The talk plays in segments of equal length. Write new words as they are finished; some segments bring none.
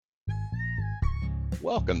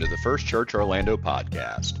Welcome to the First Church Orlando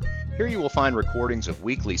podcast. Here you will find recordings of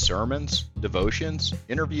weekly sermons, devotions,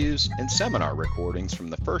 interviews, and seminar recordings from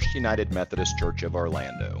the First United Methodist Church of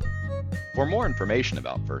Orlando. For more information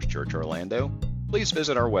about First Church Orlando, please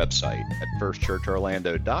visit our website at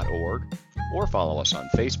firstchurchorlando.org or follow us on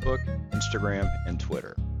Facebook, Instagram, and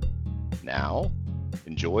Twitter. Now,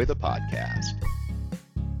 enjoy the podcast.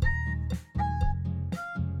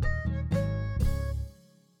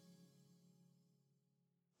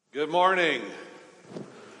 Good morning.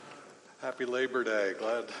 Happy Labor Day.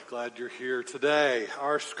 Glad you're here today.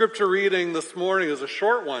 Our scripture reading this morning is a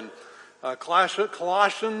short one.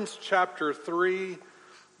 Colossians chapter 3,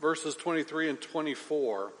 verses 23 and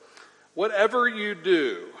 24. Whatever you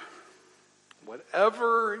do,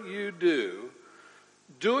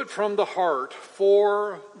 do it from the heart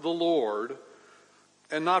for the Lord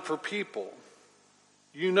and not for people.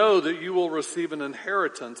 You know that you will receive an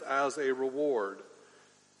inheritance as a reward.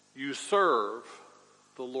 You serve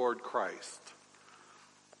the Lord Christ.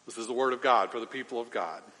 This is the word of God for the people of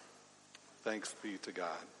God. Thanks be to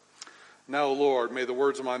God. Now, Lord, may the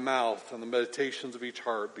words of my mouth and the meditations of each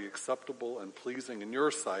heart be acceptable and pleasing in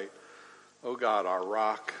your sight, O God, our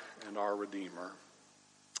rock and our Redeemer.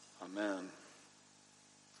 Amen.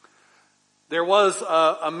 There was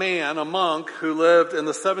a monk who lived in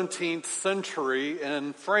the 17th century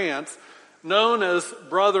in France, known as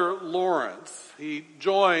Brother Lawrence. He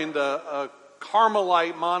joined a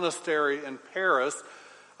Carmelite monastery in Paris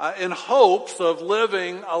in hopes of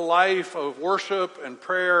living a life of worship and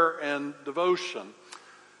prayer and devotion.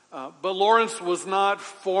 But Lawrence was not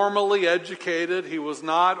formally educated. He was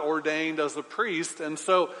not ordained as a priest. And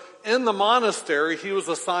so in the monastery, he was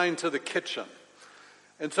assigned to the kitchen.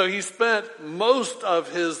 And so he spent most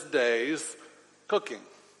of his days cooking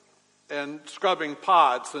and scrubbing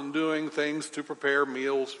pots and doing things to prepare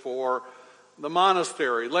meals for the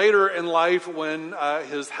monastery. Later in life, when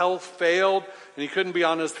his health failed and he couldn't be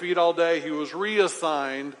on his feet all day, he was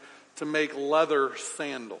reassigned to make leather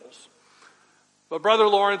sandals. But Brother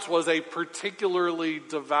Lawrence was a particularly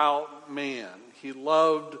devout man. He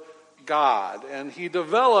loved God, and he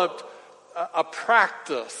developed a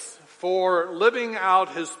practice for living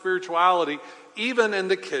out his spirituality, even in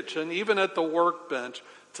the kitchen, even at the workbench,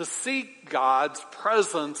 to seek God's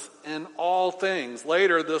presence in all things.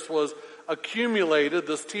 Later, this was accumulated,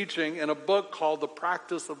 this teaching, in a book called The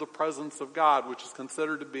Practice of the Presence of God, which is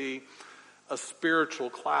considered to be a spiritual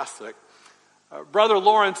classic. Brother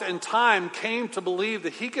Lawrence, in time, came to believe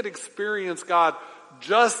that he could experience God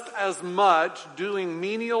just as much doing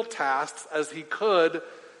menial tasks as he could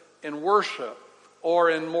in worship or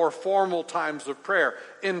in more formal times of prayer.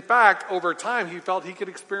 In fact, over time, he felt he could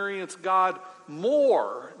experience God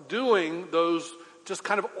more doing those just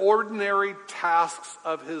kind of ordinary tasks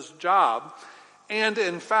of his job. And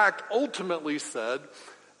in fact, ultimately said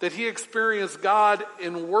that he experienced God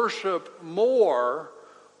in worship more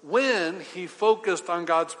when he focused on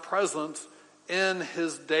God's presence in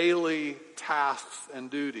his daily tasks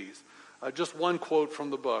and duties. Just one quote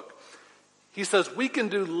from the book. He says, "We can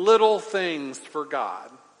do little things for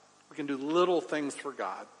God. We can do little things for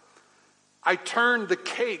God. I turn the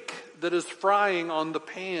cake that is frying on the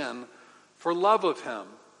pan for love of him.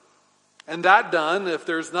 And that done, if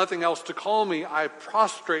there's nothing else to call me, I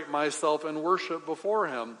prostrate myself in worship before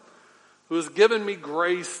him, who has given me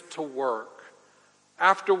grace to work.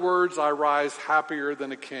 Afterwards, I rise happier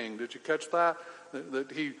than a king." Did you catch that?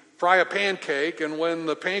 That he'd fry a pancake, and when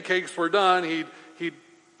the pancakes were done, he'd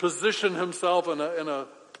position himself in a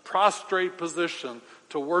prostrate position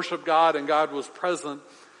to worship God, and God was present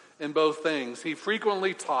in both things. He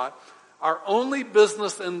frequently taught, our only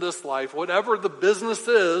business in this life, whatever the business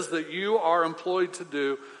is that you are employed to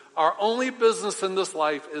do, our only business in this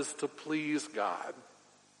life is to please God.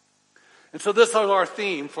 And so this is our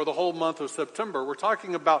theme for the whole month of September. We're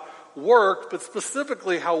talking about work, but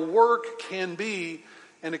specifically how work can be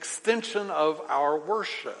an extension of our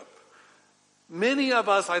worship. Many of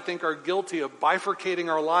us, I think, are guilty of bifurcating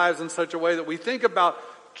our lives in such a way that we think about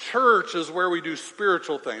church as where we do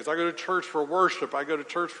spiritual things. I go to church for worship. I go to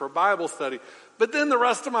church for Bible study. But then the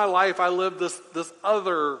rest of my life, I live this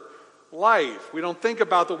other life. We don't think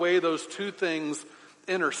about the way those two things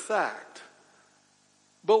intersect.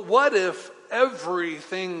 But what if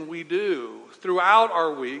everything we do throughout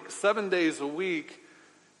our week, 7 days a week,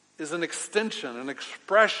 is an extension, an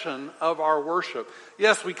expression of our worship?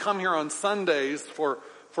 Yes, we come here on Sundays for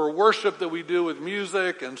worship that we do with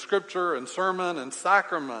music and scripture and sermon and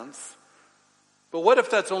sacraments. But what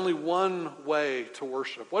if that's only one way to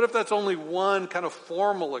worship? What if that's only one kind of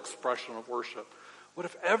formal expression of worship? What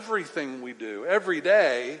if everything we do every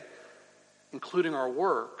day including our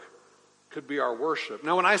work, could be our worship.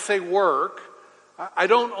 Now, when I say work, I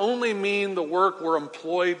don't only mean the work we're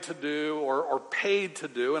employed to do or paid to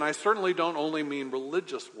do, and I certainly don't only mean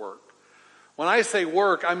religious work. When I say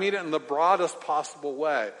work, I mean it in the broadest possible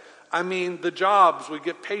way. I mean the jobs we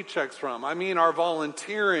get paychecks from. I mean our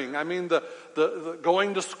volunteering. I mean the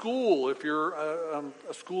going to school if you're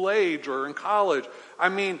a school age or in college. I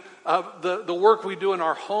mean the work we do in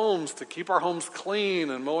our homes to keep our homes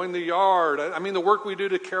clean and mowing the yard. I mean the work we do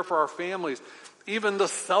to care for our families. Even the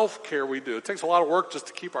self-care we do. It takes a lot of work just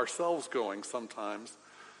to keep ourselves going sometimes.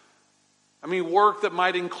 I mean work that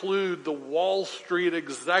might include the Wall Street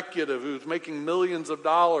executive who's making millions of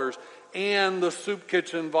dollars, and the soup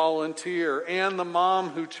kitchen volunteer, and the mom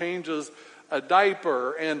who changes a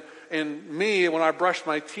diaper, and me when I brushed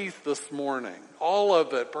my teeth this morning. All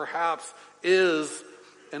of it perhaps is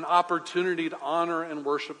an opportunity to honor and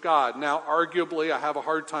worship God. Now, arguably, I have a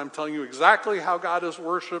hard time telling you exactly how God is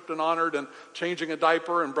worshiped and honored and changing a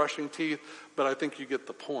diaper and brushing teeth, but I think you get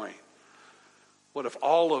the point. What if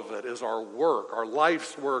all of it is our work, our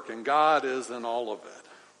life's work, and God is in all of it?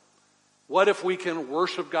 What if we can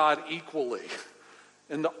worship God equally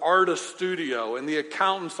in the artist's studio, in the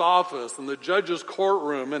accountant's office, in the judge's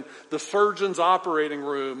courtroom, in the surgeon's operating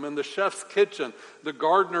room, in the chef's kitchen, the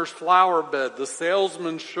gardener's flower bed, the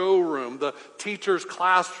salesman's showroom, the teacher's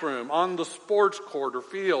classroom, on the sports court or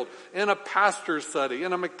field, in a pastor's study,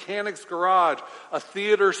 in a mechanic's garage, a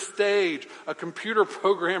theater stage, a computer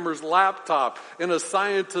programmer's laptop, in a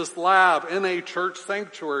scientist's lab, in a church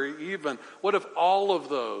sanctuary even? What if all of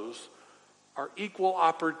those are equal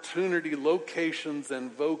opportunity locations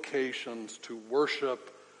and vocations to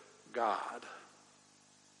worship God?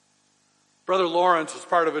 Brother Lawrence is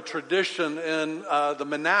part of a tradition in the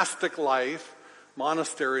monastic life,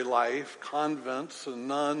 monastery life, convents and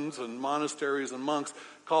nuns and monasteries and monks,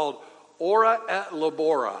 called ora et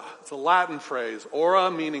labora. It's a Latin phrase.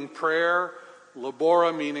 Ora meaning prayer,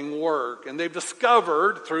 labora meaning work. And they've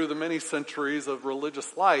discovered through the many centuries of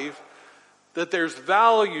religious life that there's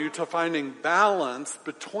value to finding balance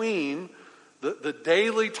between the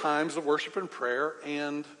daily times of worship and prayer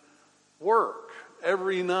and work.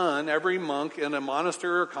 Every nun, every monk in a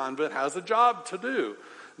monastery or convent has a job to do.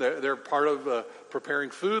 They're part of preparing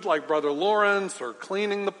food like Brother Lawrence, or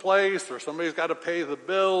cleaning the place, or somebody's got to pay the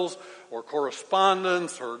bills, or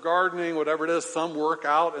correspondence, or gardening, whatever it is. Some work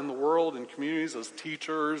out in the world in communities as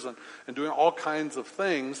teachers and doing all kinds of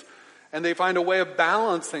things. And they find a way of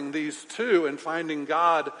balancing these two and finding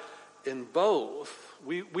God in both.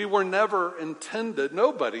 We were never intended,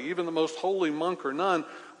 nobody, even the most holy monk or nun,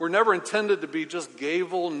 were never intended to be just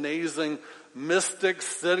gavel-nazing mystics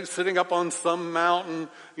sitting up on some mountain,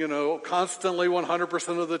 constantly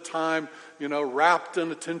 100% of the time, wrapped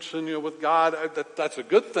in attention, with God. That's a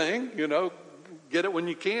good thing, get it when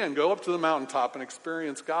you can. Go up to the mountaintop and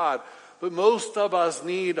experience God. But most of us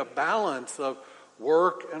need a balance of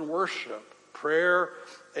work and worship, prayer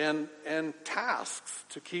and tasks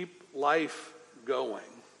to keep life going.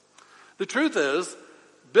 The truth is,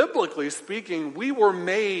 biblically speaking, we were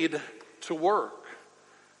made to work.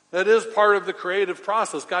 That is part of the creative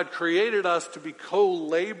process. God created us to be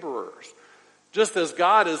co-laborers. Just as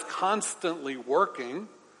God is constantly working,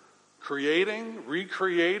 creating,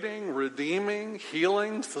 recreating, redeeming,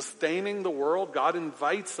 healing, sustaining the world, God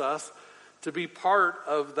invites us to be part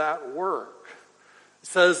of that work. It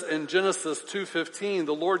says in Genesis 2:15,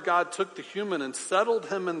 the Lord God took the human and settled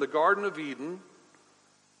him in the Garden of Eden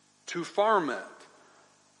to farm it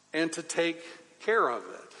and to take care of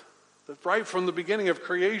it. That right from the beginning of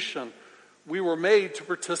creation, we were made to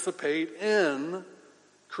participate in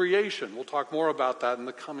creation. We'll talk more about that in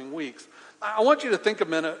the coming weeks. I want you to think a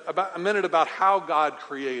minute about how God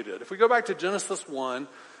created. If we go back to Genesis 1,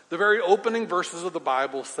 the very opening verses of the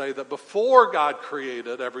Bible say that before God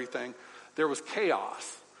created everything, there was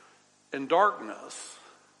chaos and darkness.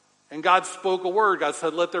 And God spoke a word. God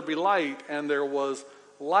said, "Let there be light," and there was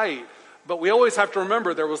light. But we always have to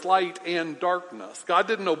remember there was light and darkness. God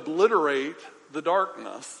didn't obliterate the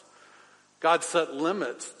darkness. God set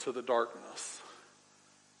limits to the darkness.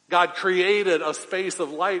 God created a space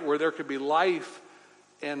of light where there could be life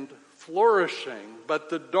and flourishing. But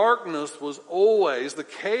the darkness was always, the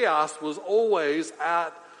chaos was always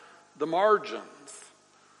at the margins.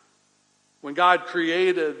 When God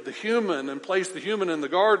created the human and placed the human in the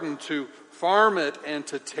garden to farm it and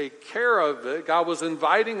to take care of it, God was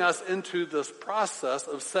inviting us into this process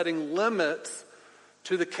of setting limits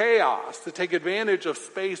to the chaos, to take advantage of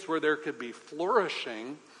space where there could be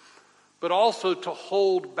flourishing, but also to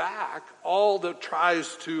hold back all that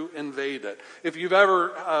tries to invade it. If you've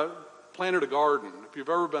ever planted a garden, if you've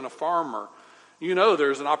ever been a farmer, You know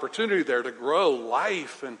there's an opportunity there to grow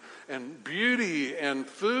life and beauty and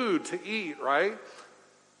food to eat, right?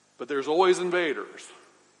 But there's always invaders.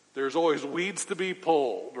 There's always weeds to be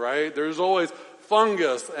pulled, right? There's always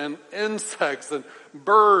fungus and insects and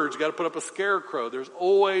birds. You got to put up a scarecrow. There's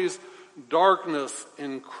always darkness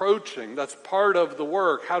encroaching. That's part of the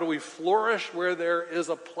work. How do we flourish where there is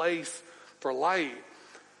a place for light?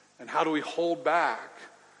 And how do we hold back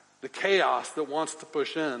the chaos that wants to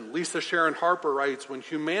push in? Lisa Sharon Harper writes, when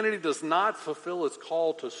humanity does not fulfill its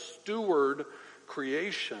call to steward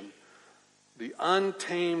creation, the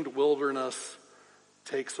untamed wilderness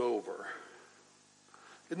takes over.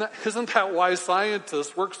 Isn't that why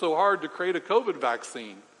scientists work so hard to create a COVID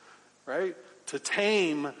vaccine, right? To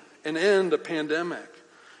tame and end a pandemic.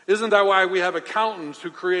 Isn't that why we have accountants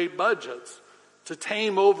who create budgets? To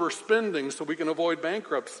tame overspending so we can avoid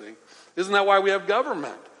bankruptcy. Isn't that why we have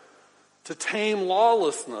government? To tame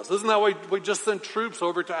lawlessness. Isn't that why we just sent troops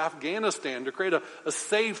over to Afghanistan to create a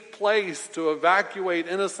safe place to evacuate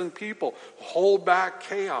innocent people, hold back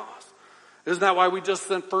chaos? Isn't that why we just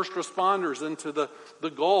sent first responders into the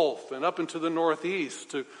Gulf and up into the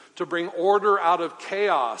Northeast to bring order out of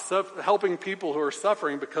chaos, helping people who are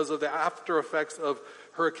suffering because of the after effects of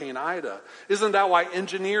Hurricane Ida? Isn't that why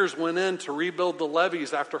engineers went in to rebuild the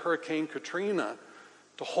levees after Hurricane Katrina,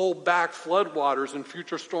 to hold back floodwaters in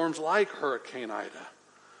future storms like Hurricane Ida?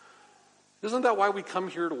 Isn't that why we come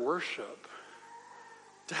here to worship?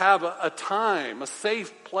 To have a time, a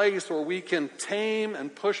safe place where we can tame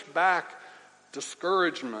and push back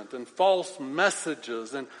discouragement and false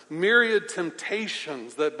messages and myriad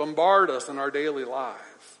temptations that bombard us in our daily lives.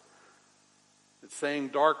 It's saying,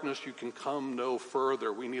 darkness, you can come no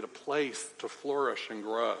further. We need a place to flourish and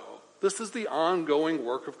grow. This is the ongoing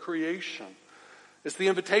work of creation. It's the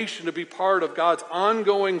invitation to be part of God's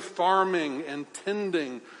ongoing farming and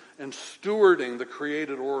tending and stewarding the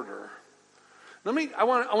created order. I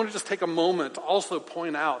want to just take a moment to also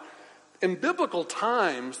point out, in biblical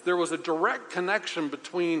times, there was a direct connection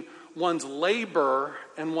between one's labor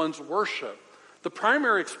and one's worship. The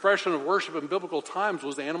primary expression of worship in biblical times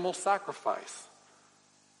was animal sacrifice.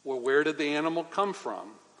 Well, where did the animal come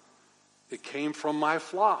from? It came from my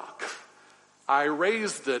flock. I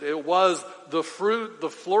raised it. It was the fruit, the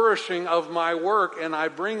flourishing of my work, and I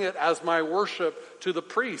bring it as my worship to the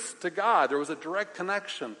priest, to God. There was a direct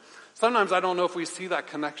connection. Sometimes I don't know if we see that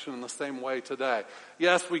connection in the same way today.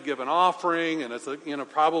 Yes, we give an offering, and it's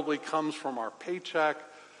probably comes from our paycheck.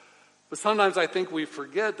 But sometimes I think we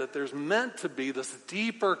forget that there's meant to be this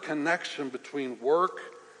deeper connection between work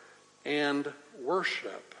and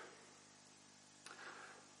worship.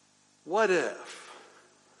 What if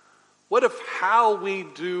how we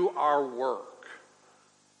do our work,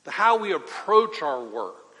 how we approach our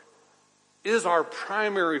work, is our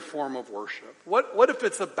primary form of worship? What if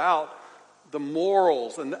it's about the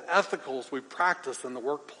morals and the ethicals we practice in the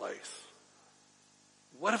workplace?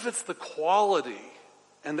 What if it's the quality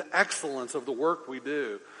and the excellence of the work we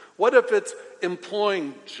do? What if it's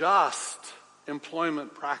employing just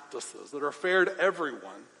employment practices that are fair to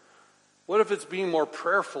everyone? What if it's being more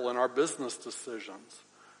prayerful in our business decisions?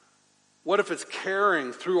 What if it's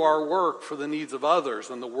caring through our work for the needs of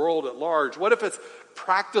others and the world at large? What if it's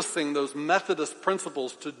practicing those Methodist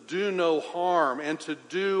principles to do no harm and to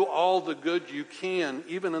do all the good you can,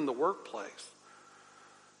 even in the workplace?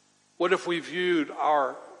 What if we viewed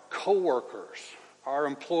our coworkers, our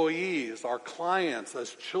employees, our clients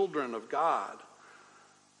as children of God?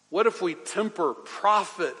 What if we temper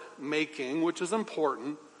profit making, which is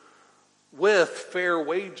important, with fair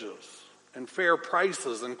wages and fair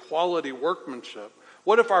prices and quality workmanship?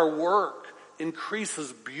 What if our work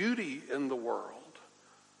increases beauty in the world?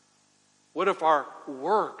 What if our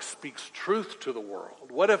work speaks truth to the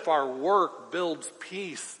world? What if our work builds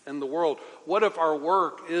peace in the world? What if our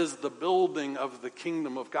work is the building of the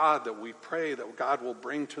kingdom of God that we pray that God will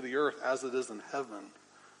bring to the earth as it is in heaven?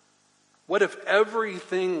 What if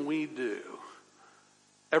everything we do,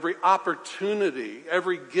 every opportunity,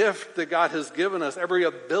 every gift that God has given us, every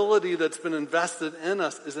ability that's been invested in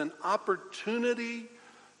us is an opportunity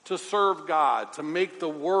to serve God, to make the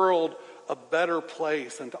world a better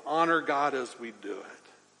place and to honor God as we do it?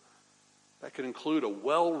 That could include a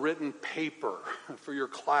well-written paper for your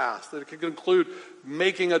class. That it could include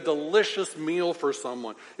making a delicious meal for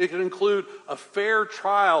someone. It could include a fair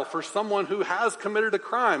trial for someone who has committed a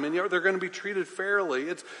crime and they're going to be treated fairly.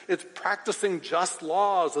 It's practicing just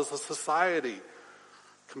laws as a society.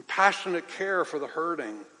 Compassionate care for the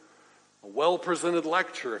hurting. A well-presented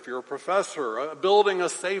lecture if you're a professor, building a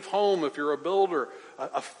safe home if you're a builder,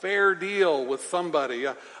 a fair deal with somebody,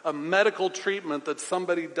 a medical treatment that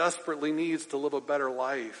somebody desperately needs to live a better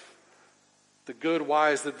life, the good,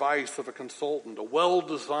 wise advice of a consultant, a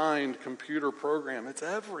well-designed computer program. It's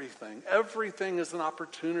everything. Everything is an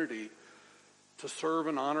opportunity to serve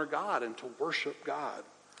and honor God and to worship God.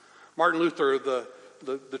 Martin Luther,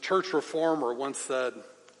 the church reformer, once said,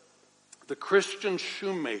 the Christian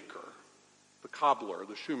shoemaker, the cobbler,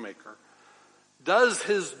 the shoemaker, does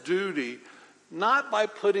his duty not by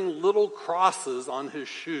putting little crosses on his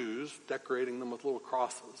shoes, decorating them with little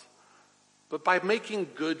crosses, but by making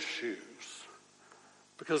good shoes,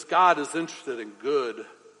 because God is interested in good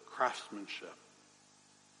craftsmanship.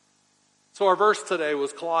 So our verse today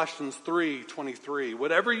was Colossians 3:23.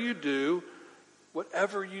 Whatever you do,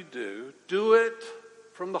 do it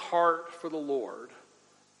from the heart for the Lord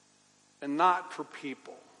and not for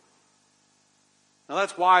people. Now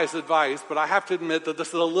that's wise advice, but I have to admit that this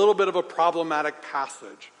is a little bit of a problematic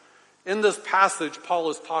passage. In this passage, Paul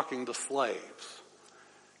is talking to slaves.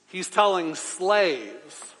 He's telling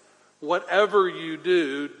slaves, whatever you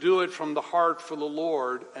do it from the heart for the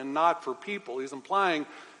Lord and not for people. He's implying,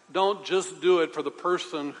 don't just do it for the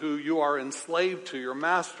person who you are enslaved to, your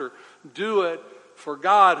master. Do it for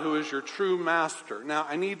God, who is your true master. Now,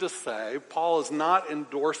 I need to say, Paul is not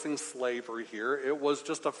endorsing slavery here. It was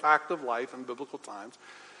just a fact of life in biblical times.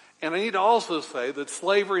 And I need to also say that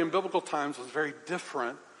slavery in biblical times was very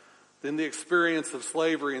different than the experience of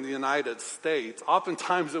slavery in the United States.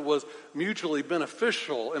 Oftentimes it was mutually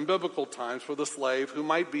beneficial in biblical times for the slave, who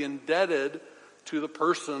might be indebted to the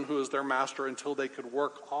person who is their master until they could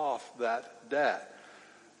work off that debt.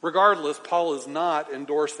 Regardless, Paul is not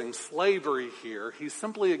endorsing slavery here. He's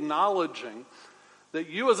simply acknowledging that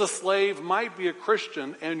you as a slave might be a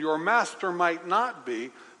Christian and your master might not be,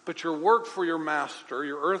 but your work for your master,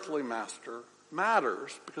 your earthly master,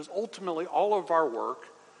 matters, because ultimately all of our work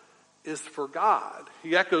is for God.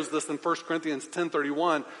 He echoes this in 1 Corinthians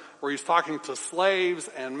 10:31, where he's talking to slaves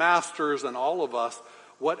and masters and all of us.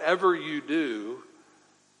 Whatever you do,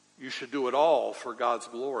 you should do it all for God's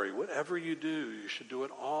glory. Whatever you do, you should do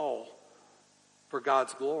it all for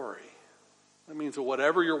God's glory. That means that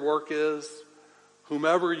whatever your work is,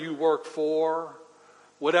 whomever you work for,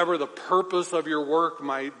 whatever the purpose of your work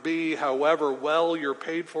might be, however well you're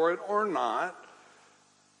paid for it or not,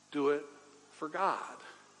 do it for God.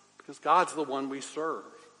 Because God's the one we serve.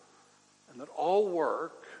 And that all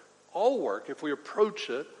work, if we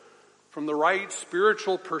approach it from the right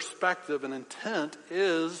spiritual perspective and intent,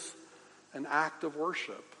 is an act of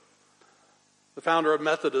worship. The founder of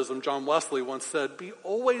Methodism, John Wesley, once said, be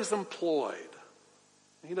always employed.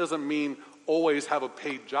 He doesn't mean always have a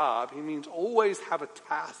paid job. He means always have a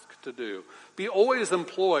task to do. Be always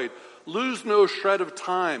employed. Lose no shred of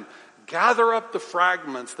time. Gather up the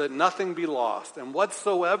fragments that nothing be lost. And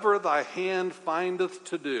whatsoever thy hand findeth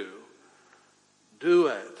to do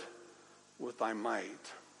it with thy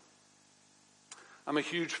might. I'm a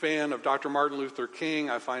huge fan of Dr. Martin Luther King.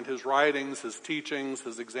 I find his writings, his teachings,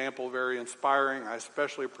 his example very inspiring. I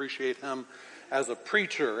especially appreciate him as a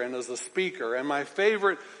preacher and as a speaker. And my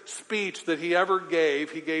favorite speech that he ever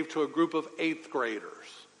gave, he gave to a group of 8th graders.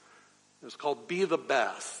 It was called Be the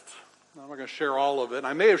Best. I'm not going to share all of it.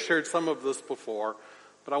 I may have shared some of this before,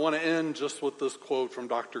 but I want to end just with this quote from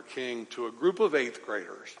Dr. King to a group of 8th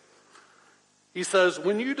graders. He says,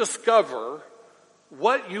 when you discover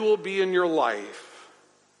what you will be in your life,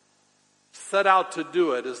 set out to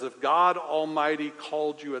do it as if God Almighty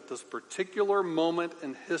called you at this particular moment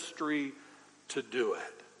in history to do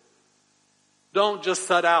it. Don't just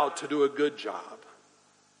set out to do a good job.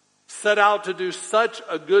 Set out to do such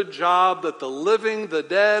a good job that the living, the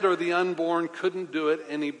dead, or the unborn couldn't do it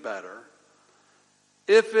any better.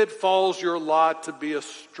 If it falls your lot to be a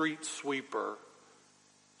street sweeper,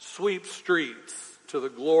 sweep streets to the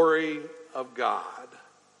glory of God.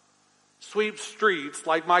 Sweep streets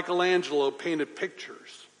like Michelangelo painted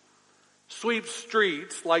pictures. Sweep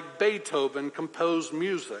streets like Beethoven composed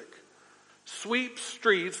music. Sweep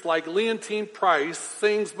streets like Leontine Price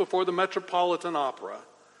sings before the Metropolitan Opera.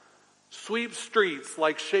 Sweep streets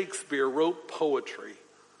like Shakespeare wrote poetry.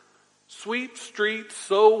 Sweep streets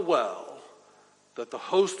so well that the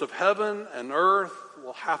host of heaven and earth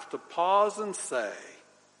will have to pause and say,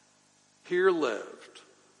 here lived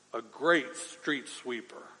a great street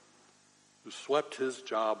sweeper who swept his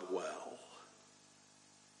job well.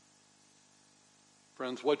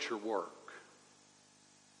 Friends, what's your work?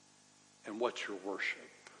 And what's your worship?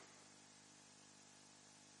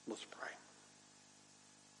 Let's pray.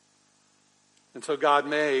 And so, God,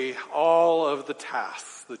 may all of the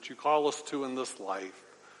tasks that you call us to in this life,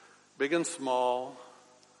 big and small,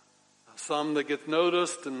 some that get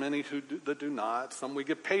noticed and many that do not, some we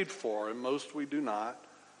get paid for and most we do not,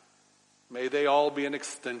 may they all be an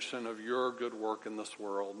extension of your good work in this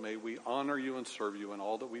world. May we honor you and serve you in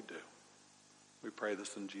all that we do. We pray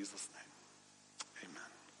this in Jesus' name.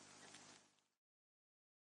 Amen.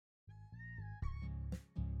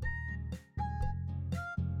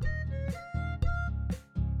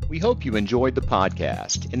 We hope you enjoyed the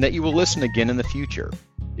podcast and that you will listen again in the future.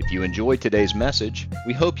 If you enjoyed today's message,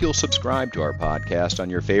 we hope you'll subscribe to our podcast on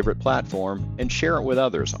your favorite platform and share it with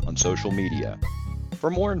others on social media. For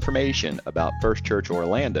more information about First Church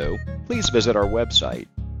Orlando, please visit our website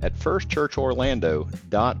at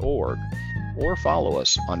firstchurchorlando.org or follow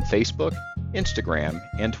us on Facebook, Instagram,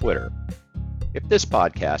 and Twitter. If this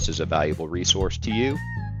podcast is a valuable resource to you,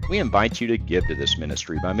 we invite you to give to this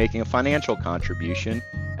ministry by making a financial contribution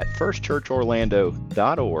at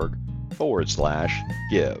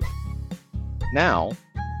firstchurchorlando.org/give. Now,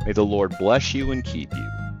 may the Lord bless you and keep you.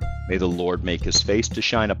 May the Lord make his face to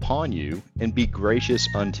shine upon you and be gracious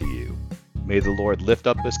unto you. May the Lord lift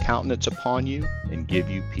up his countenance upon you and give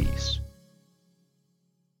you peace.